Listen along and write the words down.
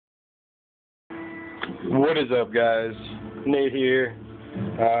What is up, guys? Nate here.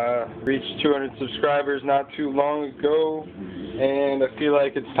 Reached 200 subscribers not too long ago, and I feel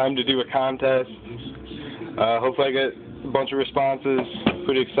like it's time to do a contest. Hopefully I get a bunch of responses.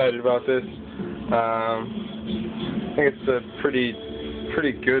 Pretty excited about this. I think it's a pretty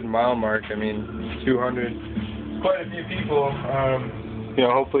good mile mark. I mean, 200, quite a few people.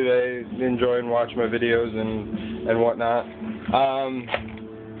 Hopefully they enjoy and watch my videos and whatnot.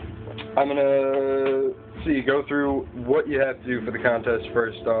 I'm gonna go through what you have to do for the contest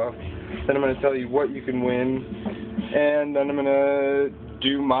first off. Then I'm gonna tell you what you can win, and then I'm gonna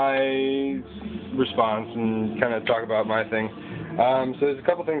do my response and kind of talk about my thing. So there's a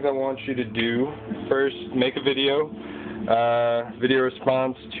couple things I want you to do. First, make a video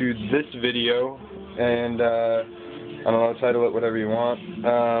response to this video, and I don't know, title it whatever you want.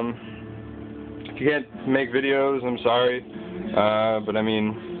 If you can't make videos, I'm sorry, but I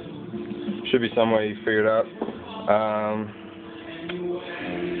mean, should be some way you figure it out.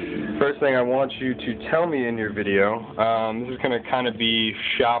 First thing I want you to tell me in your video, this is going to kind of be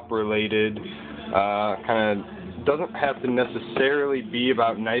shop related, kind of doesn't have to necessarily be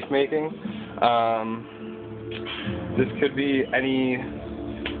about knife making. This could be any,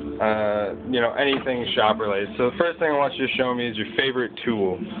 anything shop related. So the first thing I want you to show me is your favorite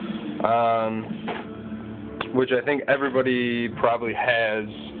tool, which I think everybody probably has.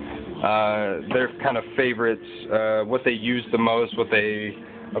 Their kind of favorites, what they use the most, what they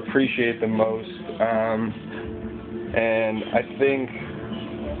appreciate the most, and I think,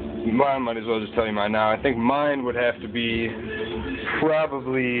 well, I might as well just tell you mine now. I think mine would have to be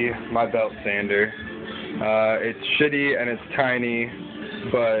probably my belt sander. It's shitty and it's tiny,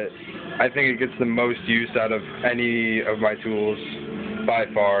 but I think it gets the most use out of any of my tools by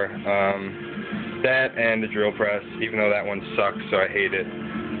far. That and the drill press, even though that one sucks, so I hate it.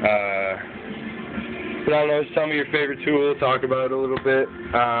 But I don't know, just tell me your favorite tool, talk about it a little bit.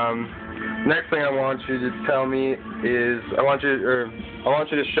 Next thing I want you to tell me is, I want you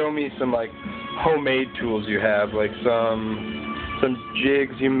to show me some like homemade tools you have, like some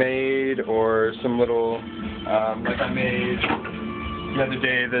jigs you made, or some little, like I made the other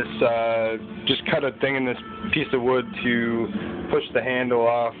day, this, just cut a thing in this piece of wood to push the handle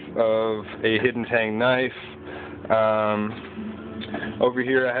off of a hidden tang knife. Over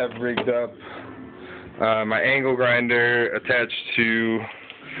here I have rigged up my angle grinder attached to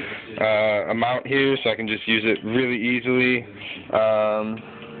a mount here, so I can just use it really easily. I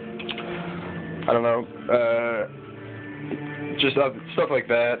don't know, just stuff like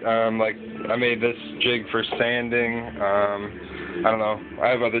that. Like I made this jig for sanding. I don't know, I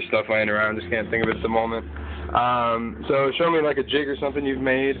have other stuff laying around, just can't think of it at the moment. So show me like a jig or something you've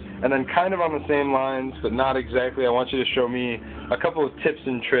made, and then kind of on the same lines, but not exactly, I want you to show me a couple of tips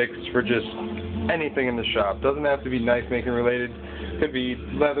and tricks for just anything in the shop. Doesn't have to be knife making related. Could be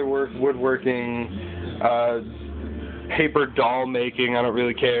leatherwork, woodworking, paper doll making, I don't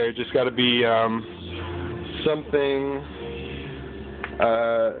really care. It just got to be something,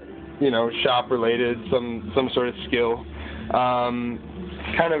 shop related, some sort of skill.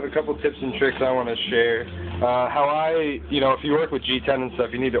 Kind of a couple tips and tricks I want to share. How if you work with G10 and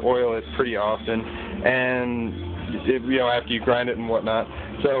stuff, you need to oil it pretty often, and after you grind it and whatnot.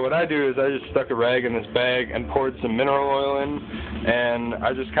 So what I do is I just stuck a rag in this bag and poured some mineral oil in, and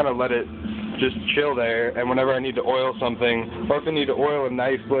I just kind of let it just chill there, and whenever I need to oil something, or if I need to oil a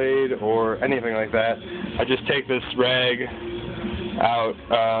knife blade or anything like that, I just take this rag out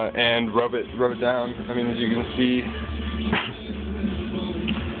and rub it down. I mean, as you can see,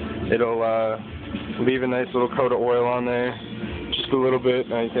 it'll leave a nice little coat of oil on there, just a little bit.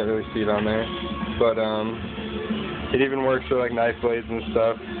 Now you can't really see it on there, but it even works for like knife blades and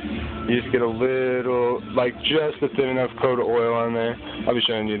stuff. You just get a little, like just a thin enough coat of oil on there. I'll be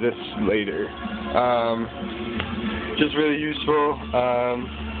showing you this later. Just really useful.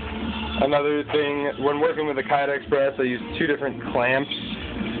 Another thing, when working with a Kydex press, I use two different clamps.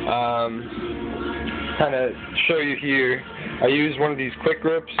 Kind of show you here. I use one of these quick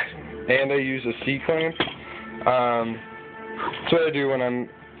grips, and I use a C-clamp. So what I do when I'm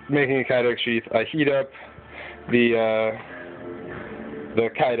making a Kydex sheath, I heat up the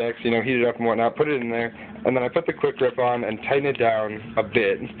Kydex, heat it up and whatnot, put it in there, and then I put the quick grip on and tighten it down a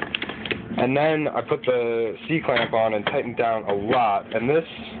bit. And then I put the C-clamp on and tighten it down a lot. And this,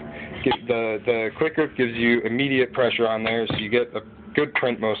 the quick grip gives you immediate pressure on there, so you get a good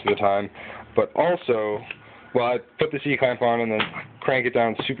print most of the time. But also, I put the C-clamp on and then crank it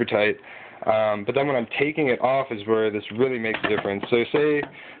down super tight. But then when I'm taking it off is where this really makes a difference. So say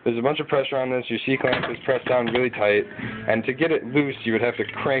there's a bunch of pressure on this, your C-clamp is pressed down really tight, and to get it loose you would have to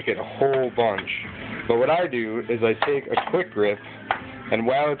crank it a whole bunch. But what I do is I take a quick grip, and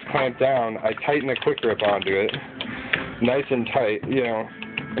while it's clamped down, I tighten a quick grip onto it, nice and tight, you know,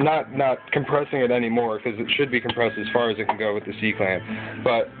 not compressing it anymore, because it should be compressed as far as it can go with the C-clamp.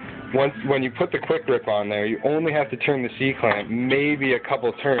 But when you put the quick grip on there, you only have to turn the C-clamp maybe a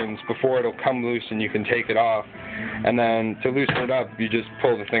couple turns before it'll come loose and you can take it off. And then to loosen it up, you just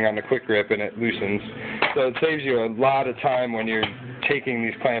pull the thing on the quick grip and it loosens. So it saves you a lot of time when you're taking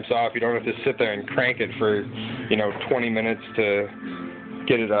these clamps off. You don't have to sit there and crank it for, 20 minutes to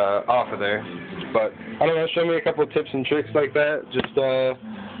get it off of there. But I don't know, show me a couple of tips and tricks like that. Just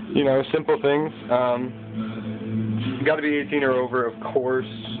simple things. You got to be 18 or over, of course.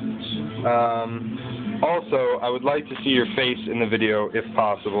 Also, I would like to see your face in the video if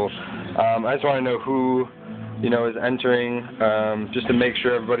possible. I just want to know who is entering, just to make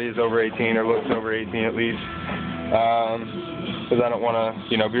sure everybody is over 18 or looks over 18 at least. Because I don't want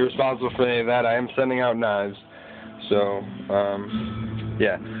to, be responsible for any of that. I am sending out knives. So,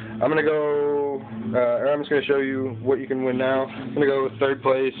 yeah. I'm going to go, I'm just going to show you what you can win now. I'm going to go with third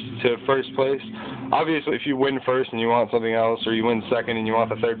place to first place. Obviously, if you win first and you want something else, or you win second and you want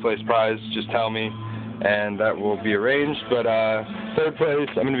the third place prize, just tell me, and that will be arranged. But third place,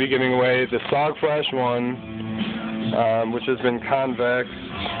 I'm going to be giving away the Sog Flash 1, which has been convex.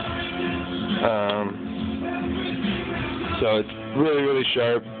 So it's really, really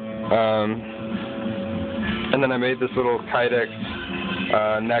sharp. And then I made this little Kydex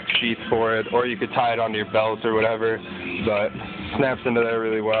neck sheath for it, or you could tie it onto your belt or whatever, but snaps into there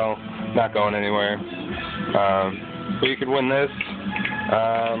really well, not going anywhere. But you could win this.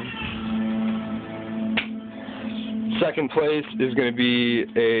 Second place is going to be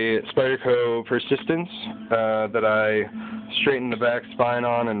a Spyderco Persistence that I straightened the back spine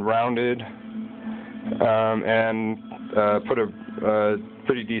on and rounded, and put a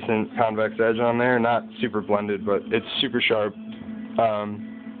pretty decent convex edge on there. Not super blended, but it's super sharp.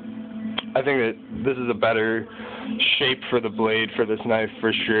 I think that this is a better shape for the blade for this knife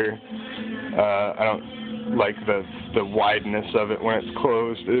for sure. I don't like the wideness of it when it's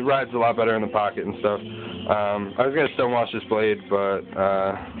closed. It rides a lot better in the pocket and stuff. I was going to stonewash this blade, but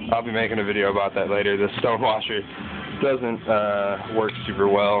I'll be making a video about that later. The stonewasher doesn't work super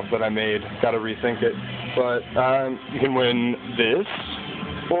well that I made. Got to rethink it. But you can win this,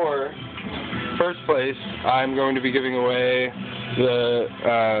 or first place, I'm going to be giving away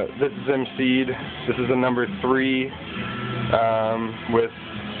this is Seed. This is a number 3 with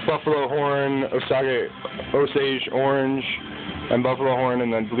buffalo horn, Osage orange, and buffalo horn,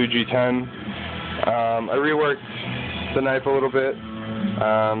 and then blue G10. I reworked the knife a little bit,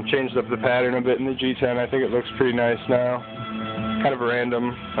 changed up the pattern a bit in the G10. I think it looks pretty nice now. Kind of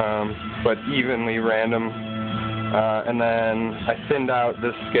random, but evenly random. And then I thinned out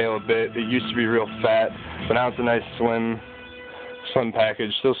this scale a bit. It used to be real fat, but now it's a nice slim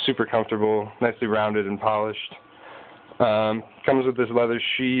package. Still super comfortable, nicely rounded and polished. Comes with this leather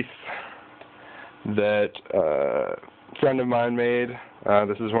sheath that a friend of mine made.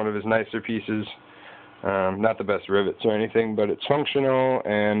 This is one of his nicer pieces. Not the best rivets or anything, but it's functional,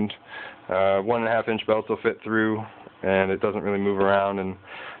 and 1.5 inch belts will fit through, and it doesn't really move around, and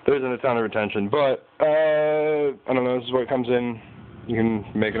there isn't a ton of retention. But I don't know, this is what comes in. You can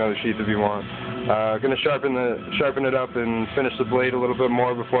make another sheath if you want. Gonna sharpen it up and finish the blade a little bit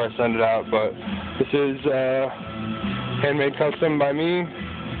more before I send it out. But this is handmade custom by me.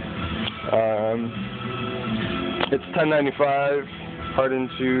 It's 1095, hardened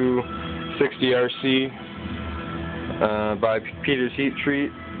to 60 RC by Peter's Heat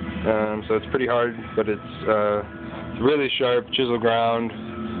Treat. So it's pretty hard, but it's really sharp, chisel ground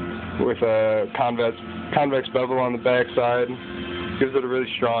with a convex bevel on the back side. Gives it a really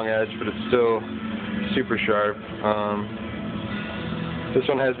strong edge, but it's still super sharp. This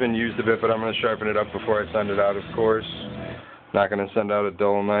one has been used a bit, but I'm going to sharpen it up before I send it out, of course. Not going to send out a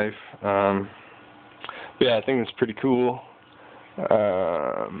dull knife. But yeah, I think it's pretty cool.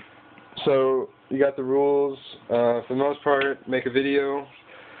 So you got the rules. For the most part, make a video.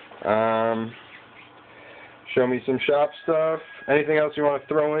 Show me some shop stuff. Anything else you want to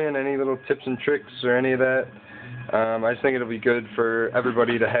throw in? Any little tips and tricks or any of that? I just think it'll be good for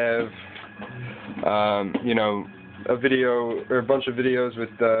everybody to have, a video or a bunch of videos with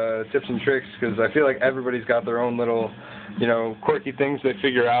tips and tricks, because I feel like everybody's got their own little, quirky things they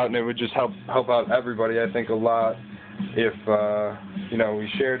figure out, and it would just help out everybody, I think, a lot if, we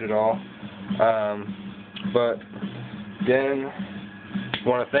shared it all. But, again, I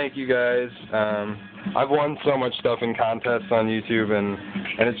want to thank you guys. I've won so much stuff in contests on YouTube, and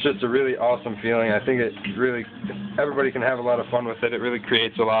it's just a really awesome feeling. I think everybody can have a lot of fun with it. It really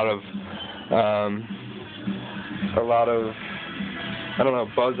creates a lot of, a lot of, I don't know,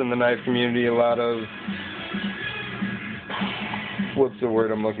 buzz in the knife community, a lot of, what's the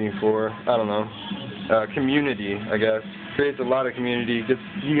word I'm looking for? I don't know. Community, I guess. Creates a lot of community.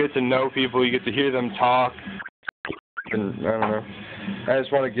 You get to know people. You get to hear them talk. And I don't know. I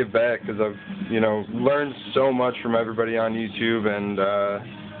just want to give back because I've, learned so much from everybody on YouTube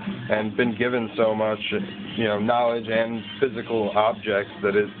and been given so much, knowledge and physical objects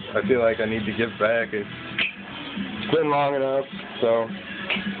that I feel like I need to give back. It's been long enough. So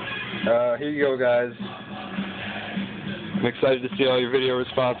here you go, guys. I'm excited to see all your video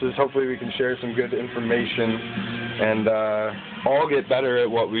responses. Hopefully we can share some good information and all get better at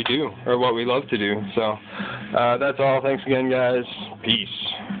what we do, or what we love to do. So that's all. Thanks again, guys. Peace.